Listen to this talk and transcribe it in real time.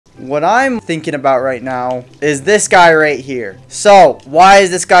what I'm thinking about right now is this guy right here. So, why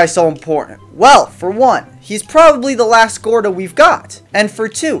is this guy so important? Well, for one, he's probably the last Gordo we've got. And for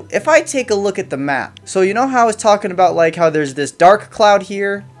two, if I take a look at the map, so you know how I was talking about like how there's this dark cloud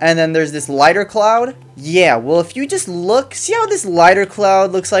here, and then there's this lighter cloud? Yeah, well, if you just look, see how this lighter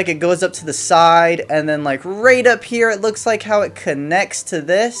cloud looks like it goes up to the side, and then like right up here, it looks like how it connects to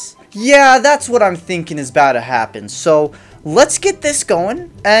this? Yeah, that's what I'm thinking is about to happen. So let's get this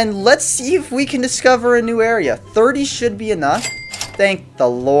going, and let's see if we can discover a new area. 30 should be enough. Thank the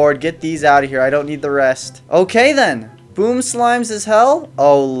Lord. Get these out of here. I don't need the rest. Okay, then. Boom slimes as hell.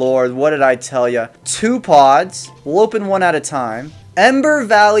 Oh, Lord. What did I tell you? 2 pods. We'll open one at a time. Ember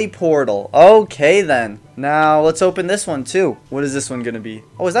Valley Portal. Okay, then. Now, let's open this one, too. What is this one going to be?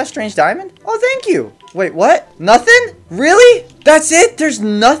 Oh, is that Strange Diamond? Oh, thank you. Wait, what? Nothing? Really? That's it? There's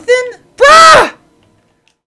nothing? Bah!